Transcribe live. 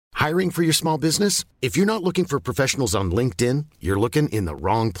Hiring for your small business? If you're not looking for professionals on LinkedIn, you're looking in the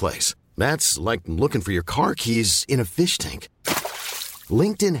wrong place. That's like looking for your car keys in a fish tank.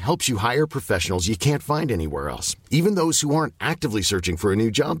 LinkedIn helps you hire professionals you can't find anywhere else, even those who aren't actively searching for a new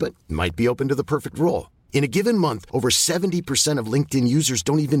job but might be open to the perfect role. In a given month, over 70% of LinkedIn users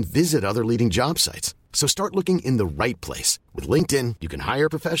don't even visit other leading job sites. So start looking in the right place. With LinkedIn, you can hire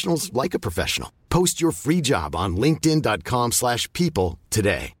professionals like a professional. Post your free job on linkedin.com/people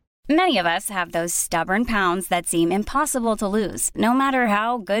today. Many of us have those stubborn pounds that seem impossible to lose, no matter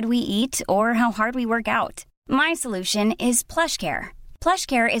how good we eat or how hard we work out. My solution is PlushCare.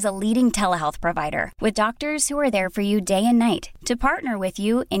 PlushCare is a leading telehealth provider with doctors who are there for you day and night to partner with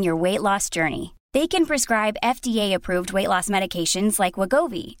you in your weight loss journey. They can prescribe FDA-approved weight loss medications like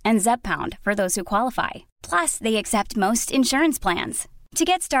Wegovy and Zepbound for those who qualify. Plus, they accept most insurance plans. To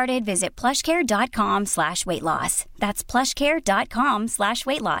get started, visit plushcare.com/weightloss. That's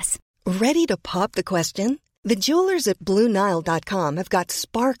plushcare.com/weightloss. Ready to pop the question? The jewelers at BlueNile.com have got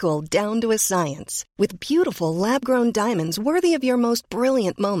sparkle down to a science with beautiful lab-grown diamonds worthy of your most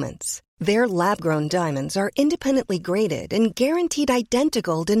brilliant moments. Their lab-grown diamonds are independently graded and guaranteed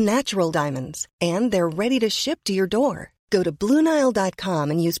identical to natural diamonds, and they're ready to ship to your door. Go to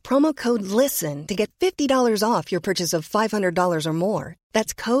BlueNile.com and use promo code LISTEN to get $50 off your purchase of $500 or more.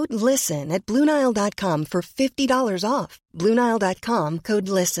 That's code LISTEN at BlueNile.com for $50 off. BlueNile.com, code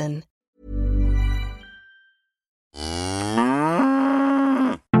LISTEN.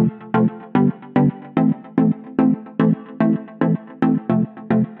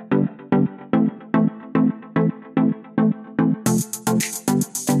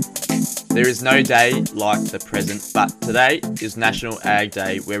 There is no day like the present, but today is National Ag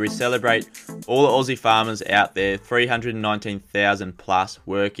Day, where we celebrate all the Aussie farmers out there, 319,000 plus,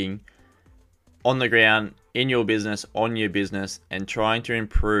 working on the ground, in your business, on your business, and trying to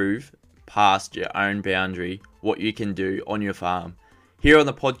improve past your own boundary, what you can do on your farm. Here on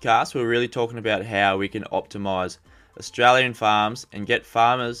the podcast, we're really talking about how we can optimize Australian farms and get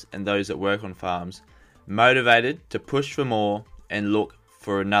farmers and those that work on farms motivated to push for more and look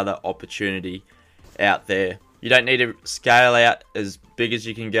for another opportunity out there. You don't need to scale out as big as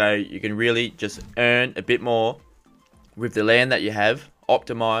you can go. You can really just earn a bit more with the land that you have,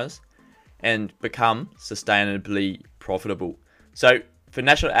 optimize, and become sustainably profitable. So for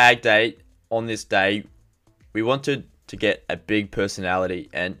National Ag Day, on this day, we wanted to get a big personality,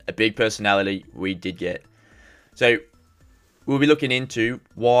 and a big personality we did get. So we'll be looking into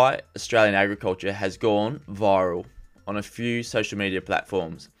why Australian agriculture has gone viral on a few social media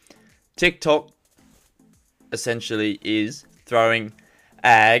platforms. TikTok essentially is throwing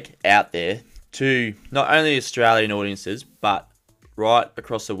ag out there to not only Australian audiences, but right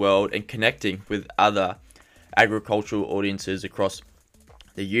across the world, and connecting with other agricultural audiences across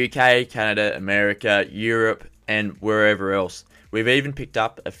the UK, Canada, America, Europe, and wherever else. We've even picked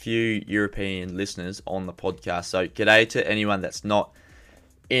up a few European listeners on the podcast. So g'day to anyone that's not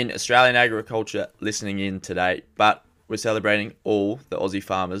in Australian agriculture listening in today, but we're celebrating all the Aussie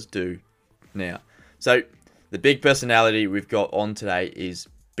farmers do now. So the big personality we've got on today is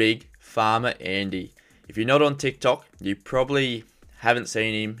Big Farmer Andy. If you're not on TikTok, you probably haven't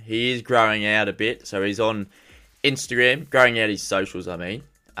seen him. He is growing out a bit. So he's on Instagram, growing out his socials,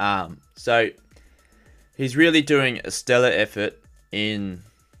 So he's really doing a stellar effort in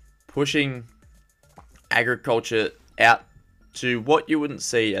pushing agriculture out to what you wouldn't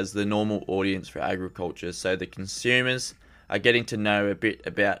see as the normal audience for agriculture. So the consumers are getting to know a bit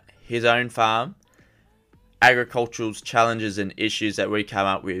about his own farm, agricultural challenges and issues that we come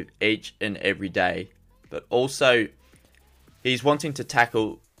up with each and every day. But also, he's wanting to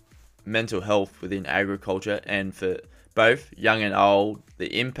tackle mental health within agriculture, and for both young and old,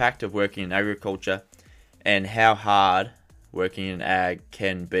 the impact of working in agriculture and how hard working in ag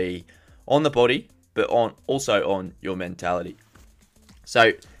can be on the body, but also on your mentality.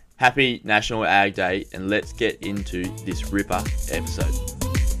 So, happy National Ag Day, and let's get into this ripper episode.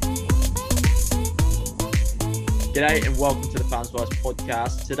 G'day and welcome to the Farm Spice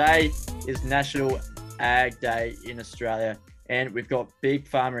Podcast. Today is National Ag Day in Australia, and we've got Big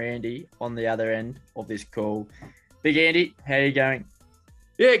Farmer Andy on the other end of this call. Big Andy, how are you going?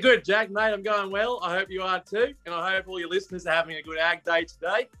 Yeah, good, Jack, mate. I'm going well. I hope you are too. And I hope all your listeners are having a good Ag Day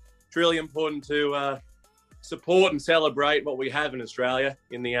today. It's really important to support and celebrate what we have in Australia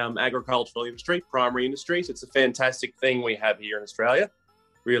in the agricultural industry, primary industries. It's a fantastic thing we have here in Australia.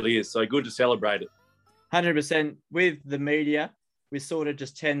 Really is. So good to celebrate it. 100%. With the media, we sort of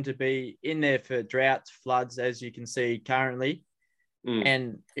just tend to be in there for droughts, floods, as you can see currently.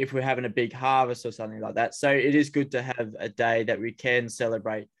 And if we're having a big harvest or something like that. So it is good to have a day that we can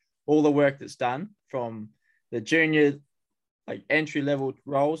celebrate all the work that's done from the junior, like entry-level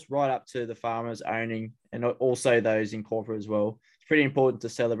roles right up to the farmers owning and also those in corporate as well. It's pretty important to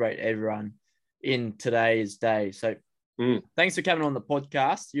celebrate everyone in today's day. So thanks for coming on the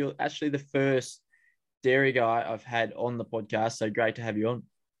podcast. You're actually the first dairy guy I've had on the podcast, so great to have you on.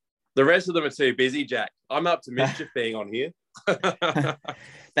 The rest of them are too busy, Jack. I'm up to mischief being on here.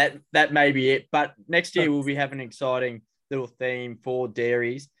 That may be it. But next year we'll be having an exciting little theme for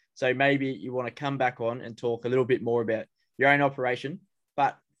dairies. So maybe you want to come back on and talk a little bit more about your own operation.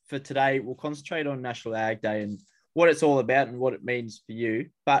 But for today, we'll concentrate on National Ag Day and what it's all about and what it means for you.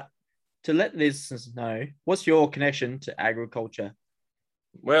 But to let listeners know, what's your connection to agriculture?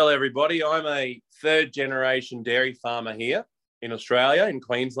 Well, everybody, I'm a third-generation dairy farmer here in Australia, in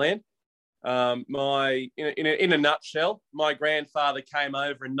Queensland. In a nutshell, my grandfather came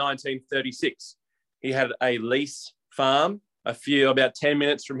over in 1936. He had a lease farm about 10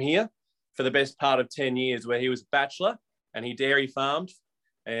 minutes from here for the best part of 10 years, where he was a bachelor and he dairy farmed.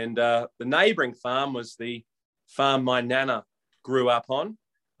 And the neighbouring farm was the farm my nana grew up on.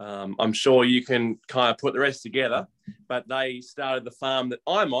 I'm sure you can kind of put the rest together, but they started the farm that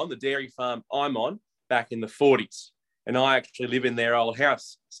I'm on, the dairy farm I'm on, back in the 40s. And I actually live in their old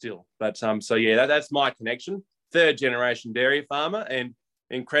house still. But so yeah, that's my connection. Third generation dairy farmer and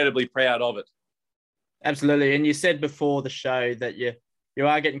incredibly proud of it. Absolutely. And you said before the show that you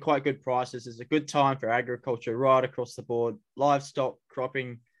are getting quite good prices. It's a good time for agriculture right across the board. Livestock,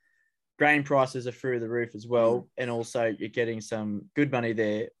 cropping, grain prices are through the roof as well. And also you're getting some good money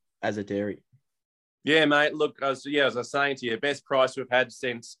there as a dairy. Yeah, mate. Look, as I was saying to you, best price we've had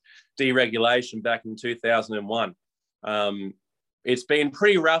since deregulation back in 2001. It's been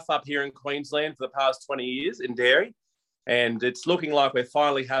pretty rough up here in Queensland for the past 20 years in dairy, and it's looking like we're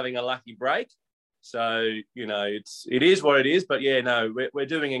finally having a lucky break. So, you know, it is what it is, but yeah, no, we're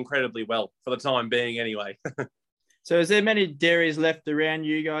doing incredibly well for the time being anyway. So is there many dairies left around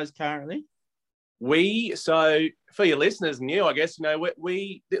you guys currently? So for your listeners and you, I guess, you know,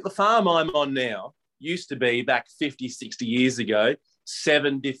 the farm I'm on now used to be back 50, 60 years ago,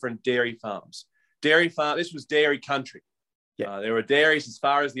 7 different dairy farms. This was dairy country. Yeah. There were dairies as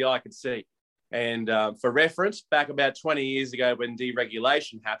far as the eye could see. And for reference, back about 20 years ago when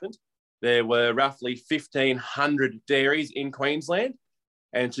deregulation happened, there were roughly 1,500 dairies in Queensland.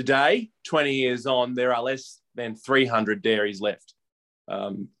 And today, 20 years on, there are less than 300 dairies left.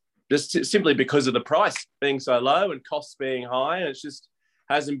 Just simply because of the price being so low and costs being high. And it just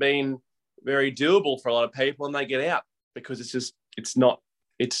hasn't been very doable for a lot of people, and they get out because it's just not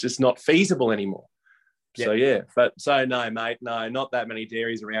feasible anymore. Yep. So no, mate, no, not that many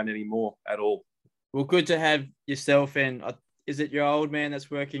dairies around anymore at all. Well, good to have yourself and is it your old man that's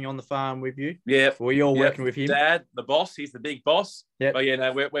working on the farm with you? Yeah. Or you're working with him? Dad, the boss, he's the big boss. Yeah. But yeah,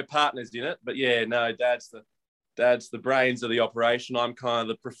 no, we're partners in it. But yeah, no, Dad's the brains of the operation. I'm kind of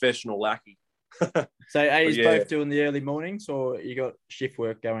the professional lackey. So are you both doing the early mornings or you got shift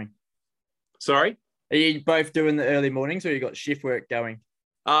work going? Sorry? Are you both doing the early mornings or you got shift work going?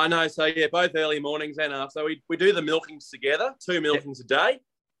 No, so yeah, both early mornings and after. So we do the milkings together, 2 milkings a day.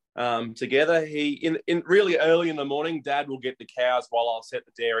 Together, in really early in the morning, Dad will get the cows while I'll set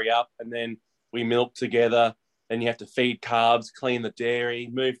the dairy up, and then we milk together. Then you have to feed carbs, clean the dairy,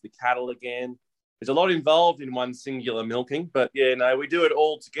 move the cattle again. There's a lot involved in one singular milking, but yeah, no, we do it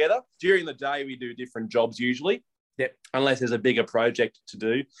all together. During the day, we do different jobs usually. Yep. Unless there's a bigger project to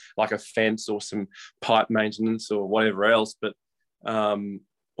do, like a fence or some pipe maintenance or whatever else, but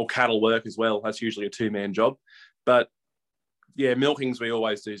or cattle work as well. That's usually a 2-man job. But yeah, milkings we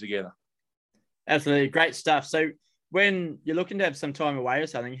always do together. Absolutely. Great stuff. So when you're looking to have some time away or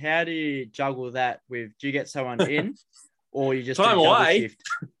something, how do you juggle that with, do you get someone in or you just time away?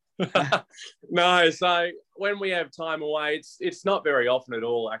 Shift? No. So when we have time away, it's not very often at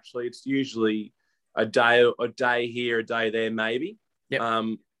all. Actually, it's usually a day here, a day there, maybe. Yep.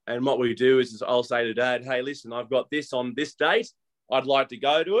 And what we do is I'll say to Dad, hey, listen, I've got this on this date. I'd like to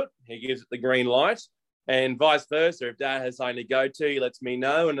go to it. He gives it the green light. And vice versa, if Dad has something to go to, he lets me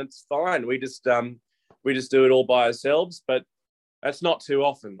know, and it's fine. We just do it all by ourselves, but that's not too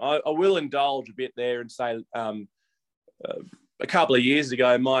often. I will indulge a bit there and say, a couple of years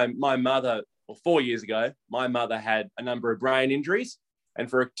ago, my mother, or 4 years ago, my mother had a number of brain injuries, and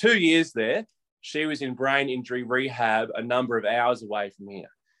for 2 years there, she was in brain injury rehab a number of hours away from here.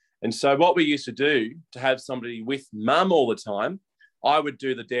 And so what we used to do to have somebody with Mum all the time, I would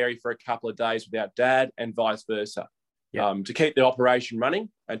do the dairy for a couple of days without Dad and vice versa, to keep the operation running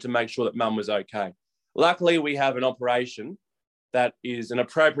and to make sure that Mum was okay. Luckily, we have an operation that is an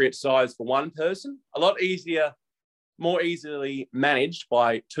appropriate size for one person, a lot easier more easily managed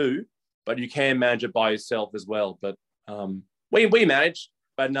by two, but you can manage it by yourself as well. But we manage,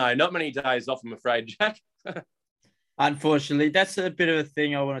 but no, not many days off, I'm afraid, Jack. Unfortunately, that's a bit of a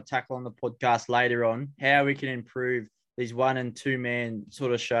thing I want to tackle on the podcast later on, how we can improve these 1 and 2 man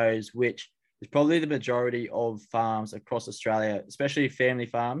sort of shows, which is probably the majority of farms across Australia, especially family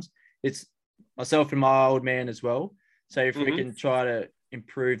farms. It's myself and my old man as well. So if we can try to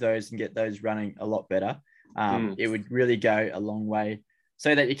improve those and get those running a lot better, it would really go a long way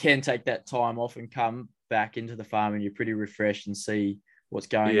so that you can take that time off and come back into the farm and you're pretty refreshed and see what's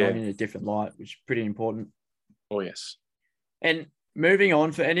going on in a different light, which is pretty important. Oh, yes. And moving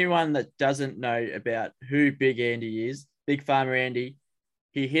on, for anyone that doesn't know about who Big Andy is, Big Farmer Andy,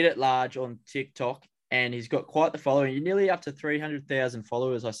 he hit it large on TikTok and he's got quite the following. You're nearly up to 300,000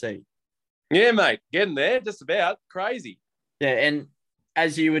 followers, I see. Yeah, mate. Getting there, just about. Crazy. Yeah, and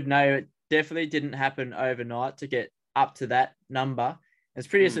as you would know, it definitely didn't happen overnight to get up to that number. It's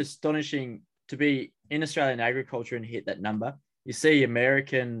pretty astonishing to be in Australian agriculture and hit that number. You see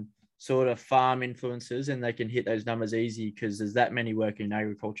American sort of farm influencers and they can hit those numbers easy because there's that many working in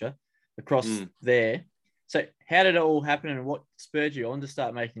agriculture across there. So how did it all happen and what spurred you on to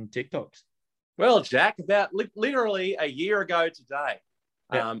start making TikToks? Well, Jack, about literally a year ago today,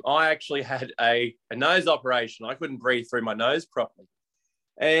 I actually had a nose operation. I couldn't breathe through my nose properly.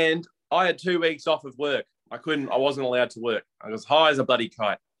 And I had 2 weeks off of work. I wasn't allowed to work. I was high as a bloody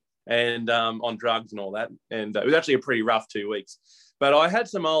kite and on drugs and all that. And it was actually a pretty rough 2 weeks. But I had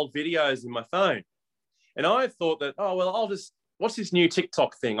some old videos in my phone. And I thought that, what's this new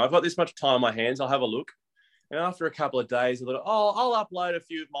TikTok thing? I've got this much time on my hands. I'll have a look. And after a couple of days, I thought, I'll upload a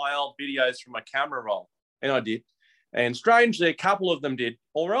few of my old videos from my camera roll. And I did. And strangely, a couple of them did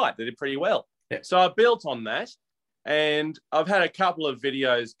all right. They did pretty well. Yeah. So I built on that. And I've had a couple of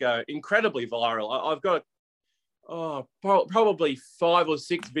videos go incredibly viral. I've got probably 5 or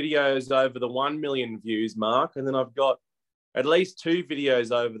 6 videos over the 1 million views mark. And then I've got at least 2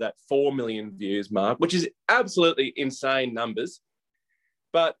 videos over that 4 million views mark, which is absolutely insane numbers.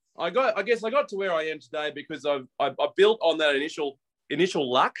 But I got to where I am today because I built on that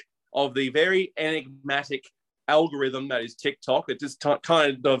initial luck of the very enigmatic algorithm that is TikTok. It just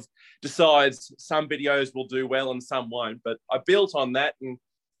kind of decides some videos will do well and some won't. But I built on that, and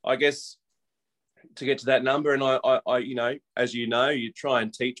I guess to get to that number, and I as you know, you try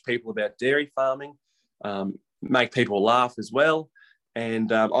and teach people about dairy farming, make people laugh as well.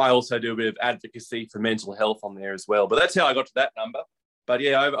 And I also do a bit of advocacy for mental health on there as well. But that's how I got to that number. But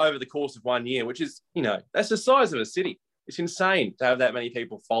yeah, over the course of 1 year, which is, that's the size of a city. It's insane to have that many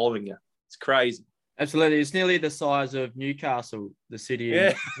people following you. It's crazy. Absolutely. It's nearly the size of Newcastle, the city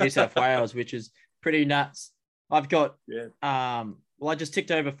in New South Wales, which is pretty nuts. I've got, I just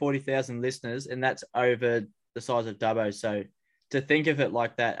ticked over 40,000 listeners, and that's over the size of Dubbo. So to think of it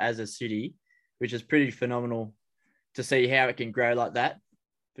like that as a city, which is pretty phenomenal to see how it can grow like that,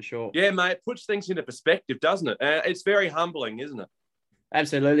 for sure. Yeah, mate, it puts things into perspective, doesn't it? It's very humbling, isn't it?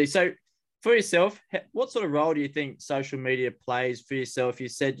 Absolutely. So for yourself, what sort of role do you think social media plays for yourself? You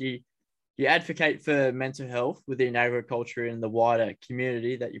said you advocate for mental health within agriculture and the wider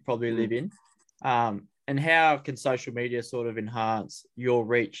community that you probably live in. And how can social media sort of enhance your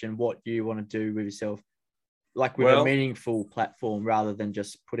reach and what you want to do with yourself, like with a meaningful platform rather than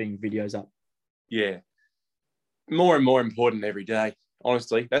just putting videos up? Yeah. More and more important every day,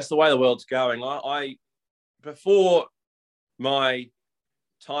 honestly. That's the way the world's going. I before my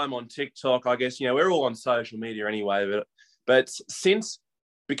time on TikTok, I guess, we're all on social media anyway, but since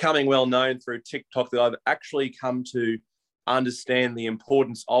becoming well known through TikTok, that I've actually come to understand the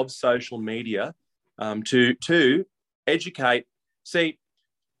importance of social media to educate. See,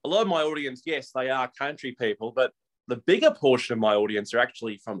 a lot of my audience, yes, they are country people, but the bigger portion of my audience are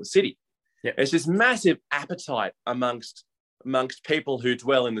actually from the city. Yep. There's this massive appetite amongst people who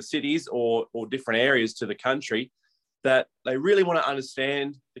dwell in the cities or different areas to the country, that they really want to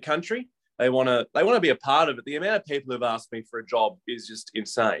understand the country. They want to be a part of it. The amount of people who've asked me for a job is just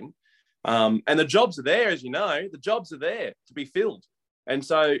insane. And the jobs are there, as you know. The jobs are there to be filled. And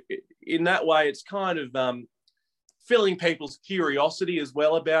so in that way, it's kind of filling people's curiosity as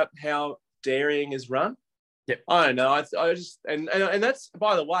well about how dairying is run. Yep. I don't know. I just and that's,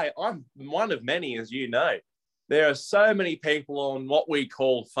 by the way, I'm one of many, as you know. There are so many people on what we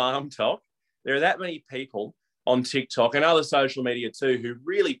call Farm Talk. There are that many people on TikTok and other social media too who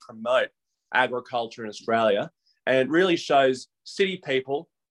really promote agriculture in Australia and really shows city people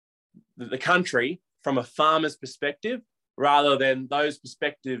the country from a farmer's perspective rather than those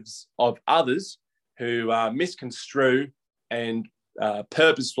perspectives of others who misconstrue and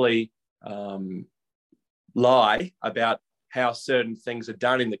purposefully lie about how certain things are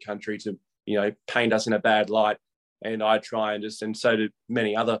done in the country to, paint us in a bad light. And I try and so do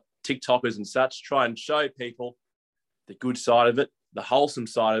many other TikTokers and such, try and show people the good side of it, the wholesome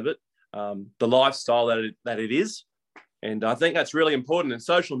side of it, the lifestyle that it is. And I think that's really important. And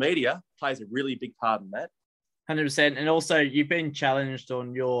social media plays a really big part in that. 100%. And also, you've been challenged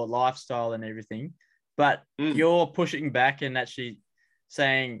on your lifestyle and everything, but you're pushing back and actually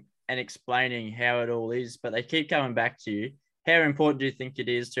saying and explaining how it all is, but they keep coming back to you. How important do you think it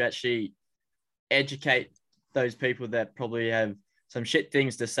is to actually educate those people that probably have some shit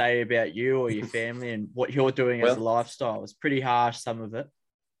things to say about you or your family and what you're doing as a lifestyle? It's pretty harsh, some of it.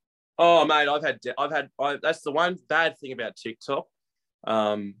 Oh, mate, that's the one bad thing about TikTok.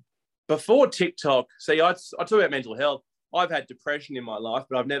 Before TikTok, see, I talk about mental health. I've had depression in my life,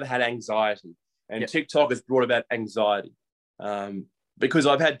 but I've never had anxiety. And TikTok has brought about anxiety because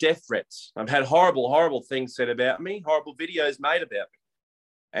I've had death threats. I've had horrible, horrible things said about me, horrible videos made about me.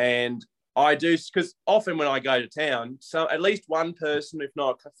 And I do, because often when I go to town, so at least one person, if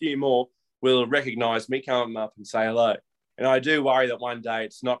not a few more, will recognize me, come up and say hello. And I do worry that one day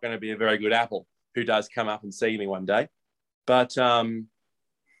it's not going to be a very good apple who does come up and see me one day. But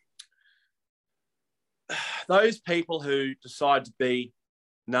those people who decide to be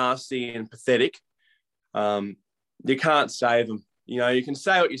nasty and pathetic, you can't save them. You can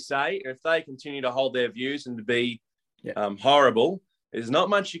say what you say. If they continue to hold their views and to be horrible, there's not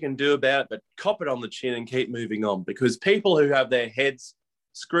much you can do about it, but cop it on the chin and keep moving on, because people who have their heads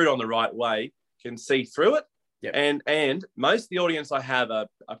screwed on the right way can see through it. Yep. And most of the audience I have are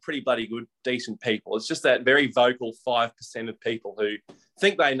pretty bloody good, decent people. It's just that very vocal 5% of people who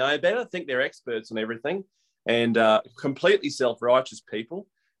think they know better, think they're experts on everything, and completely self-righteous people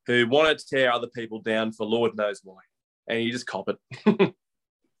who want to tear other people down for Lord knows why. And you just cop it.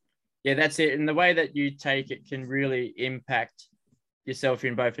 Yeah, that's it. And the way that you take it can really impact yourself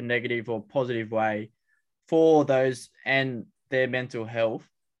in both a negative or positive way for those and their mental health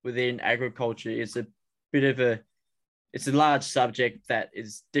within agriculture. It's a large subject that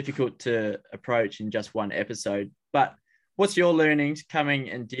is difficult to approach in just one episode. But what's your learnings coming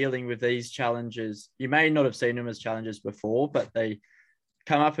and dealing with these challenges? You may not have seen them as challenges before, but they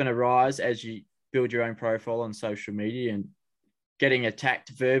come up and arise as you build your own profile on social media and getting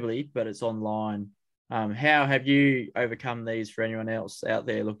attacked verbally, but it's online. How have you overcome these for anyone else out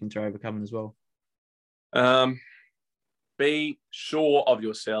there looking to overcome them as well? Be sure of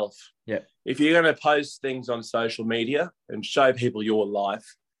yourself. Yeah. If you're going to post things on social media and show people your life,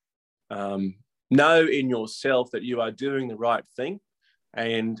 know in yourself that you are doing the right thing,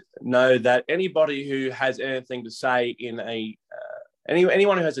 and know that anybody who has anything to say in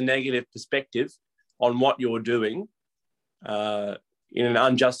anyone who has a negative perspective on what you're doing in an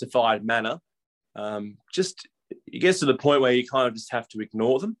unjustified manner, it gets to the point where you kind of just have to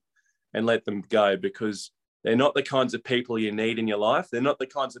ignore them and let them go, because they're not the kinds of people you need in your life. They're not the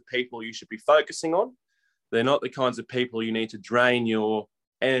kinds of people you should be focusing on. They're not the kinds of people you need to drain your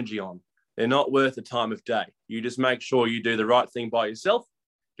energy on. They're not worth the time of day. You just make sure you do the right thing by yourself,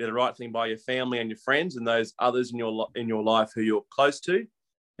 do the right thing by your family and your friends and those others in your life who you're close to.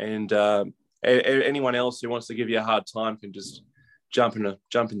 And anyone else who wants to give you a hard time can just jump in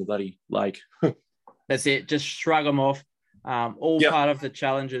the bloody lake. That's it. Just shrug them off. Part of the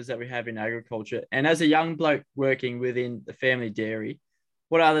challenges that we have in agriculture. And as a young bloke working within the family dairy,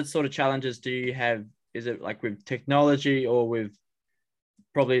 what other sort of challenges do you have? Is it like with technology or with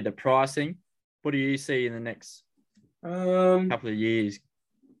probably the pricing? What do you see in the next couple of years?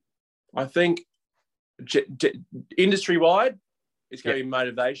 I think industry-wide, it's going to be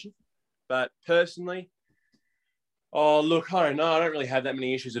motivation. But personally, I don't know. I don't really have that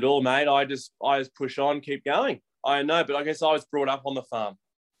many issues at all, mate. I just push on, keep going. I know, but I guess I was brought up on the farm.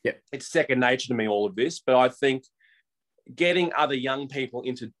 Yeah, it's second nature to me, all of this. But I think getting other young people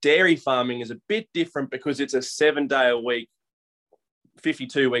into dairy farming is a bit different, because it's a 7-day a week,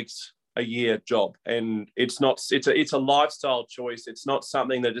 52 weeks a year job, and it's a lifestyle choice. It's not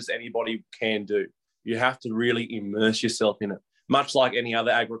something that just anybody can do. You have to really immerse yourself in it, much like any other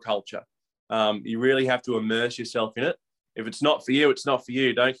agriculture. You really have to immerse yourself in it. If it's not for you, it's not for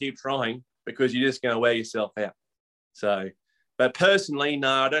you. Don't keep trying, because you're just going to wear yourself out. So, but personally, no,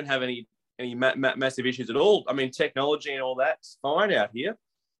 I don't have any massive issues at all. I mean, technology and all that's fine out here.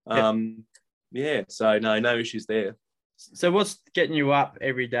 So no issues there. So what's getting you up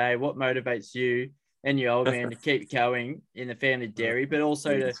every day? What motivates you and your old man to keep going in the family dairy, but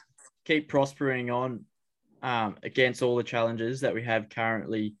also to keep prospering on against all the challenges that we have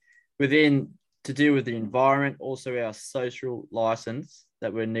currently within to do with the environment, also our social license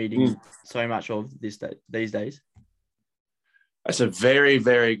that we're needing so much of these days? That's a very,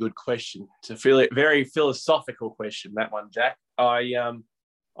 very good question. It's a very philosophical question, that one, Jack.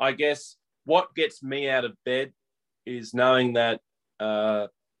 I guess what gets me out of bed is knowing that, I'm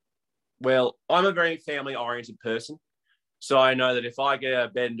a very family-oriented person. So I know that if I get out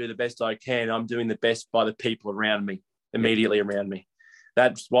of bed and do the best I can, I'm doing the best by the people around me, immediately around me.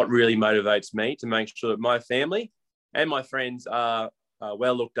 That's what really motivates me, to make sure that my family and my friends are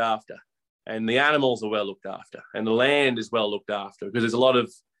well looked after, and the animals are well looked after, and the land is well looked after, because there's a lot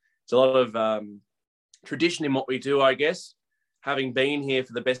of tradition in what we do, I guess. Having been here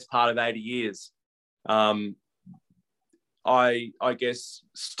for the best part of 80 years, I guess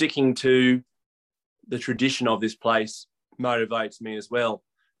sticking to the tradition of this place motivates me as well,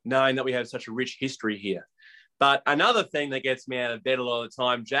 knowing that we have such a rich history here. But another thing that gets me out of bed a lot of the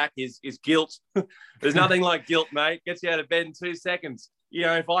time, Jack, is guilt. There's nothing like guilt, mate. Gets you out of bed in 2 seconds. You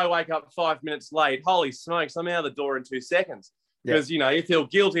know, if I wake up 5 minutes late, holy smokes, I'm out of the door in 2 seconds. Because, you know, you feel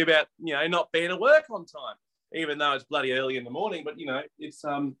guilty about, you know, not being at work on time, even though it's bloody early in the morning. But, you know, it's,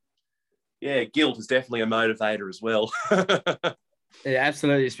 guilt is definitely a motivator as well. Yeah,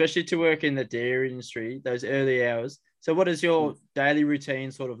 absolutely. Especially to work in the dairy industry, those early hours. So what does your daily routine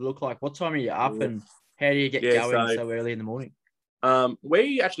sort of look like? What time are you up and how do you get going so early in the morning?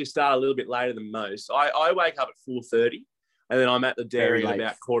 We actually start a little bit later than most. I wake up at 4:30 and then I'm at the dairy at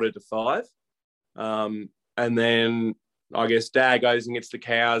about 4:45. And then I guess Dad goes and gets the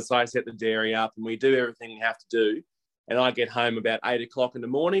cows. So I set the dairy up and we do everything we have to do. And I get home about 8 o'clock in the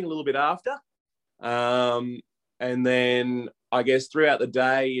morning, a little bit after. And then I guess throughout the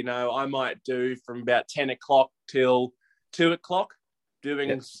day, you know, I might do from about 10 o'clock till 2 o'clock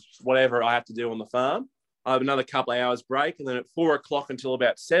doing whatever I have to do on the farm. I have another couple of hours break, and then at 4 o'clock until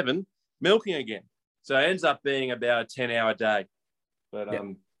about 7, milking again. So it ends up being about a 10-hour day. But,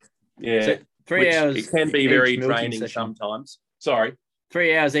 so 3 hours. It can be very draining sometimes. Sorry.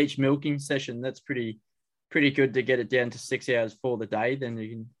 3 hours each milking session. That's pretty good to get it down to 6 hours for the day. Then you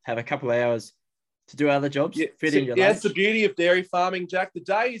can have a couple of hours to do other jobs, fit in your lunch. That's the beauty of dairy farming, Jack. The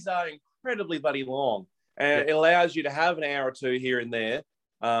days are incredibly bloody long, and it allows you to have an hour or two here and there,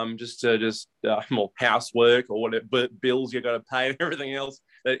 just housework or whatever bills you got to pay and everything else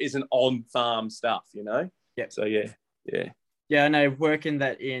that isn't on farm stuff, you know. Yeah. So yeah. I know, working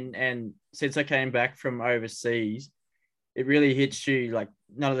that in, and since I came back from overseas, it really hits you like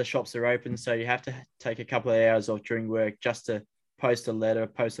none of the shops are open, so you have to take a couple of hours off during work just to post a letter,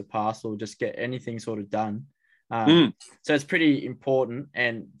 post a parcel, just get anything sort of done. So it's pretty important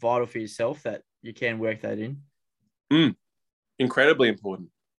and vital for yourself that you can work that in. Incredibly important.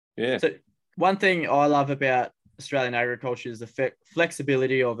 Yeah. So one thing I love about Australian agriculture is the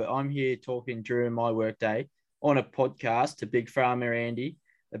flexibility of it. I'm here talking during my workday on a podcast to Big Farmer Andy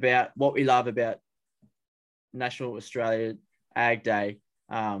about what we love about National Australia Ag Day,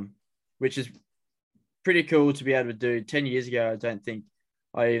 which is pretty cool to be able to do. 10 years ago, I don't think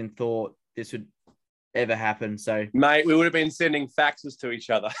I even thought this would ever happen. So, mate, we would have been sending faxes to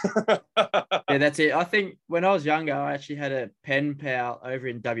each other. Yeah, that's it. I think when I was younger, I actually had a pen pal over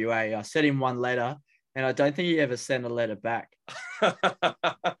in WA. I sent him one letter, and I don't think he ever sent a letter back.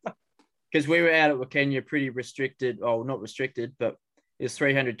 Because we were out at Wakenya pretty restricted. Oh, not restricted, but it's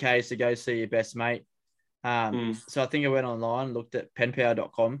 300 Ks to go see your best mate. So I think I went online, looked at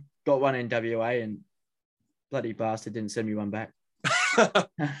penpal.com, got one in WA, and bloody bastard didn't send me one back.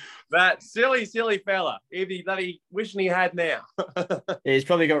 That silly fella. He bloody wishing he had now. Yeah, he's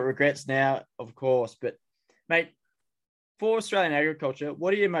probably got regrets now, of course. But, mate, for Australian agriculture,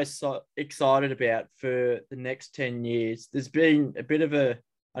 what are you most excited about for the next 10 years? There's been a bit of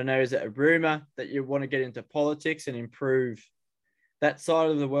I don't know, is it a rumour that you want to get into politics and improve that side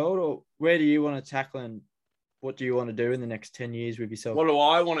of the world? Or where do you want to tackle and what do you want to do in the next 10 years with yourself? What do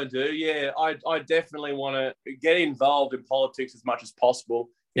I want to do? Yeah, I definitely want to get involved in politics as much as possible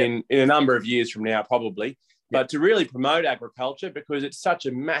in a number of years from now, probably. But to really promote agriculture, because it's such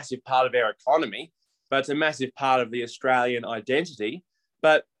a massive part of our economy, but it's a massive part of the Australian identity.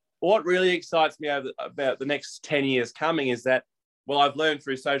 But what really excites me about the next 10 years coming is that, well, I've learned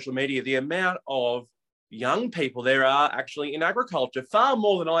through social media the amount of young people there are actually in agriculture, far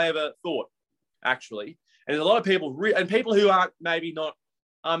more than I ever thought, actually. And there's a lot of people, and people who aren't maybe not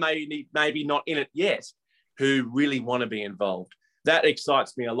in it yet, who really want to be involved. That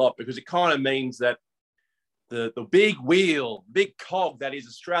excites me a lot, because it kind of means that the big wheel, big cog that is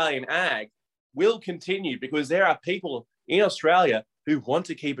Australian ag will continue, because there are people in Australia who want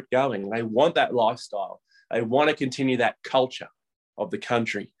to keep it going. They want that lifestyle. They want to continue that culture of the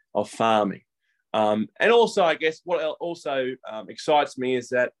country, of farming. And also, I guess what also excites me is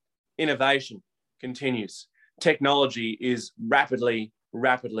that innovation continues. Technology is rapidly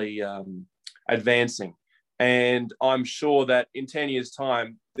advancing. And I'm sure that in 10 years'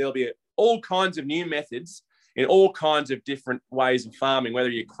 time, there'll be all kinds of new methods in all kinds of different ways of farming, whether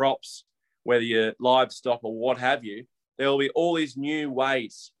you're crops, whether you're livestock or what have you. There will be all these new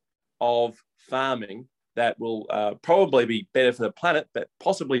ways of farming that will probably be better for the planet, but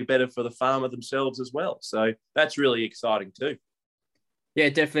possibly better for the farmer themselves as well. So that's really exciting too. Yeah,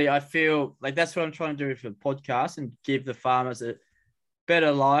 definitely. I feel like that's what I'm trying to do for the podcast and give the farmers a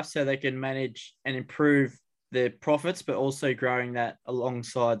better life so they can manage and improve their profits, but also growing that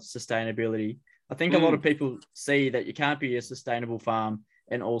alongside sustainability. I think a lot of people see that you can't be a sustainable farm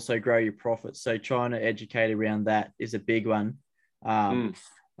and also grow your profits. So trying to educate around that is a big one.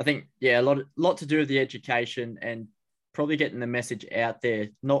 I think, a lot to do with the education and probably getting the message out there.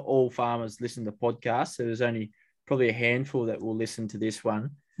 Not all farmers listen to podcasts, so there's only probably a handful that will listen to this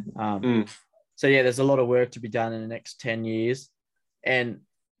one. So there's a lot of work to be done in the next 10 years. And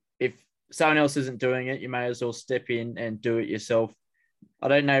if someone else isn't doing it, you may as well step in and do it yourself. I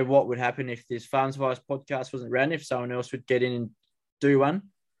don't know what would happen if this Farms Advice podcast wasn't around, if someone else would get in and do one.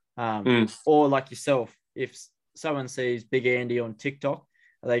 Or like yourself, if someone sees Big Andy on TikTok,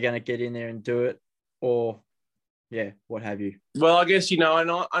 are they going to get in there and do it? Or, what have you? Well, I guess, and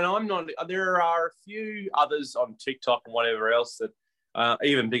I'm not, there are a few others on TikTok and whatever else that are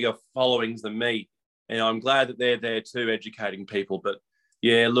even bigger followings than me. And I'm glad that they're there too, educating people. But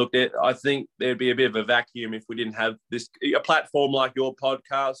look, I think there'd be a bit of a vacuum if we didn't have a platform like your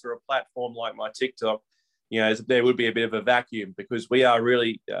podcast or a platform like my TikTok. There would be a bit of a vacuum because we are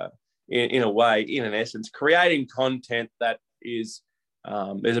really, in a way, in an essence, creating content that is,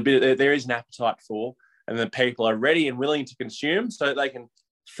 there is an appetite for, and the people are ready and willing to consume so that they can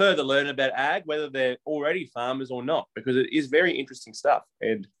further learn about ag, whether they're already farmers or not, because it is very interesting stuff.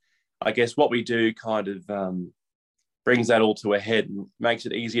 And I guess what we do kind of brings that all to a head and makes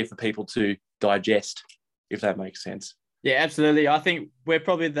it easier for people to digest, if that makes sense. Yeah, absolutely. I think we're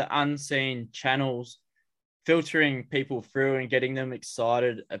probably the unseen channels filtering people through and getting them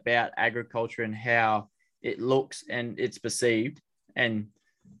excited about agriculture and how it looks and it's perceived, and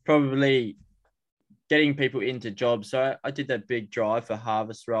probably getting people into jobs. So I did that big drive for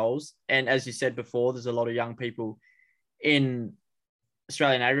harvest roles. And as you said before, there's a lot of young people in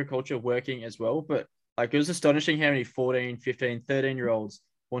Australian agriculture working as well. But it was astonishing how many 14, 15, 13-year-olds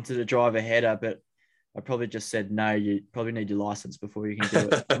wanted to drive a header, but I probably just said, no, you probably need your license before you can do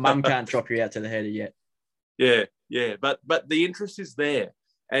it. Mum can't drop you out to the header yet. Yeah. But the interest is there.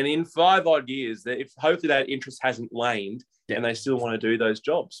 And in 5 odd years, if hopefully that interest hasn't waned and they still want to do those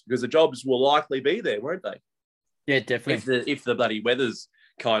jobs, because the jobs will likely be there, won't they? Yeah, definitely. If the bloody weather's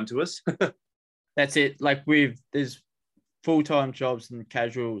kind to us. That's it. There's full-time jobs and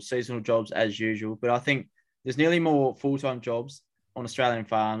casual seasonal jobs as usual, but I think there's nearly more full-time jobs on Australian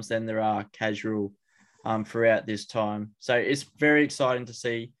farms than there are casual throughout this time. So it's very exciting to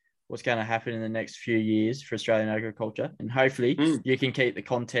see what's going to happen in the next few years for Australian agriculture. And hopefully you can keep the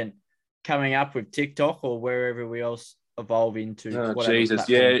content coming up with TikTok or wherever we else evolve into. Oh, Jesus.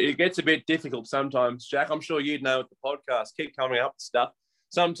 Platform. Yeah, it gets a bit difficult sometimes, Jack. I'm sure you'd know with the podcast, keep coming up with stuff.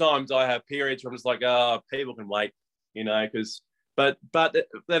 Sometimes I have periods where I'm just like, people can wait, because, but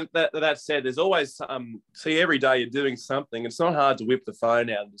that said, there's always, every day you're doing something. It's not hard to whip the phone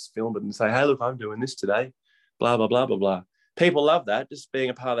out and just film it and say, hey, look, I'm doing this today, blah, blah, blah, blah, blah. People love that, just being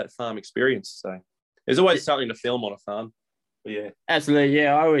a part of that farm experience. So there's always something to film on a farm. But yeah. Absolutely.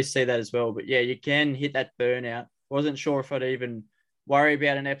 Yeah, I always see that as well. But you can hit that burnout. Wasn't sure if I'd even worry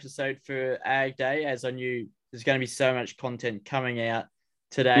about an episode for Ag Day, as I knew there's going to be so much content coming out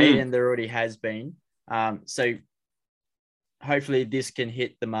today, and there already has been. So hopefully this can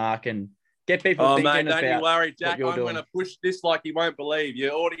hit the mark and get people thinking about. Oh, mate, don't you worry, Jack. I'm going to push this like you won't believe.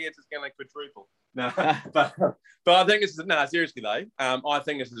 Your audience is going to quadruple. No, but I think seriously though, I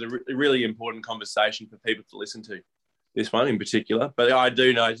think this is a really important conversation for people to listen to. This one in particular, but I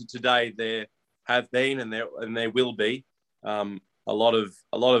do know today there have been and there will be a lot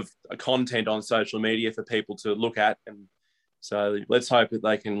of content on social media for people to look at, and so let's hope that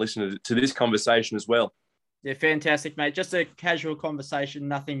they can listen to this conversation as well. Yeah, fantastic, mate. Just a casual conversation,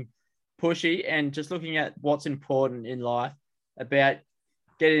 nothing pushy, and just looking at what's important in life about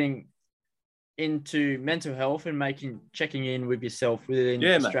getting into mental health and checking in with yourself within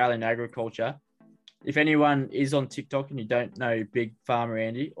Australian agriculture. If anyone is on TikTok and you don't know Big Farmer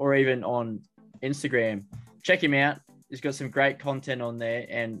Andy, or even on Instagram, check him out. He's got some great content on there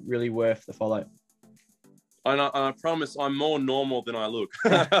and really worth the follow. And I promise I'm more normal than I look.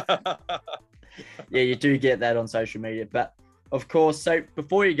 Yeah, you do get that on social media. But of course, so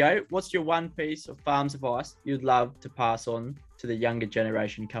before you go, what's your one piece of farms advice you'd love to pass on to the younger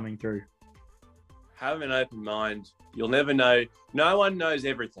generation coming through? Have an open mind. You'll never know. No one knows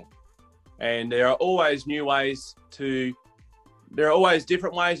everything. And there are always different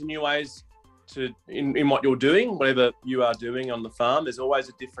ways and new ways in what you're doing, whatever you are doing on the farm. There's always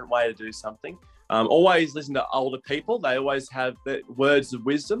a different way to do something. Always listen to older people. They always have the words of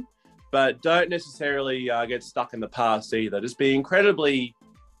wisdom, but don't necessarily get stuck in the past either. Just be incredibly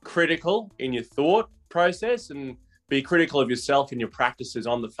critical in your thought process and be critical of yourself and your practices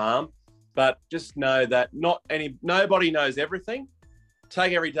on the farm. But just know that nobody knows everything.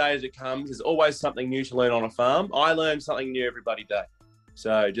 Take every day as it comes. There's always something new to learn on a farm. I learn something new every bloody day.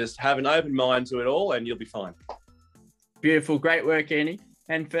 So just have an open mind to it all and you'll be fine. Beautiful. Great work, Andy.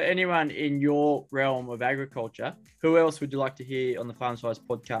 And for anyone in your realm of agriculture, who else would you like to hear on the Farms Advice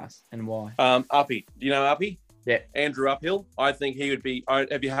podcast and why? Uppy. Do you know Uppy? Yeah. Andrew Uphill. I think he would be...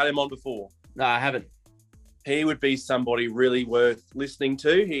 Have you had him on before? No, I haven't. He would be somebody really worth listening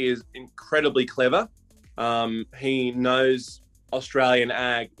to. He is incredibly clever. He knows Australian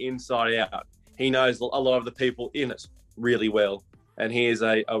ag inside out. He knows a lot of the people in it really well. And he is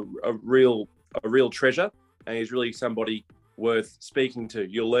a real treasure. And he's really somebody worth speaking to.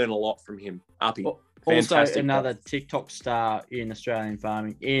 You'll learn a lot from him. Uppy. Also another TikTok star in Australian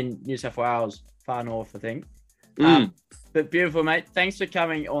farming in New South Wales, far north, I think. But beautiful, mate. Thanks for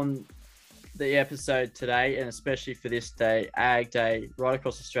coming on the episode today, and especially for this day, Ag Day, right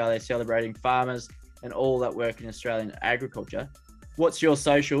across Australia, celebrating farmers and all that work in Australian agriculture. What's your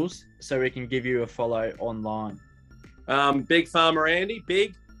socials so we can give you a follow online? Big Farmer Andy,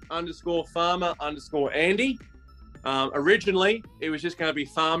 big_farmer_Andy. Originally, it was just going to be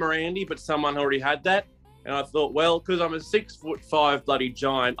Farmer Andy, but someone already had that. And I thought, well, because I'm a 6'5" bloody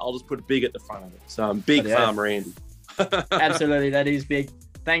giant, I'll just put big at the front of it. So I'm Big Farmer Andy. Absolutely, that is big.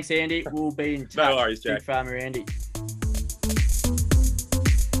 Thanks, Andy. We'll be in touch. No worries, Jack. Big Farmer Andy.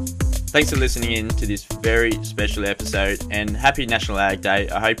 Thanks for listening in to this very special episode, and happy National Ag Day.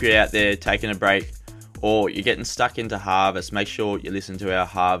 I hope you're out there taking a break or you're getting stuck into harvest. Make sure you listen to our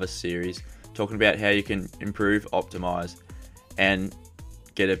harvest series, talking about how you can improve, optimize, and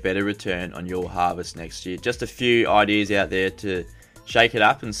get a better return on your harvest next year. Just a few ideas out there to shake it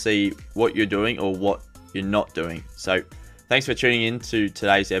up and see what you're doing or what you're not doing. So thanks for tuning in to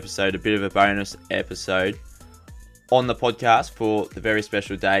today's episode, a bit of a bonus episode on the podcast for the very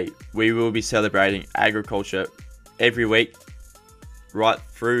special day. We will be celebrating agriculture every week, right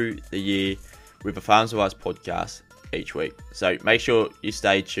through the year, with a Farms Advice podcast each week. So make sure you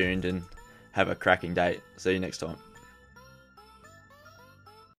stay tuned and have a cracking day. See you next time.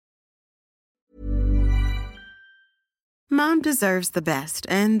 Mom deserves the best,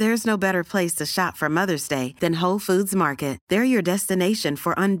 and there's no better place to shop for Mother's Day than Whole Foods Market. They're your destination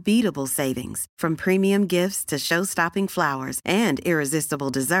for unbeatable savings, from premium gifts to show-stopping flowers and irresistible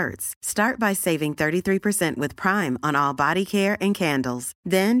desserts. Start by saving 33% with Prime on all body care and candles.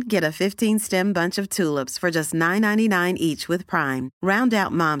 Then get a 15-stem bunch of tulips for just $9.99 each with Prime. Round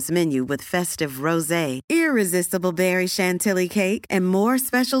out Mom's menu with festive rosé, irresistible berry chantilly cake, and more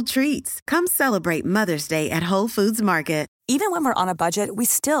special treats. Come celebrate Mother's Day at Whole Foods Market. Even when we're on a budget, we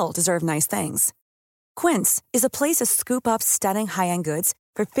still deserve nice things. Quince is a place to scoop up stunning high-end goods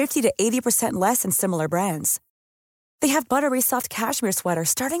for 50 to 80% less than similar brands. They have buttery soft cashmere sweaters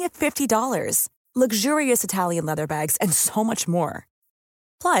starting at $50, luxurious Italian leather bags, and so much more.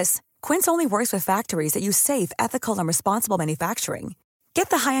 Plus, Quince only works with factories that use safe, ethical, and responsible manufacturing. Get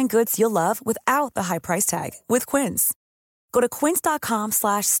the high-end goods you'll love without the high price tag with Quince. Go to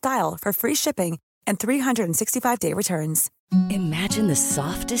quince.com/style for free shipping and 365-day returns. Imagine the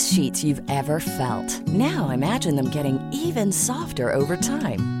softest sheets you've ever felt. Now imagine them getting even softer over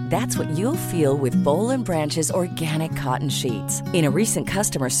time. That's what you'll feel with Boll & Branch's organic cotton sheets. In a recent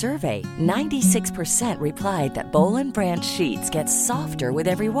customer survey, 96% replied that Boll & Branch sheets get softer with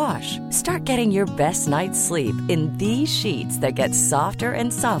every wash. Start getting your best night's sleep in these sheets that get softer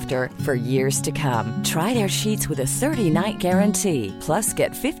and softer for years to come. Try their sheets with a 30-night guarantee. Plus,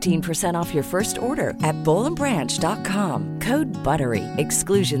 get 15% off your first order at bollandbranch.com. Code BUTTERY.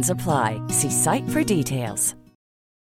 Exclusions apply. See site for details.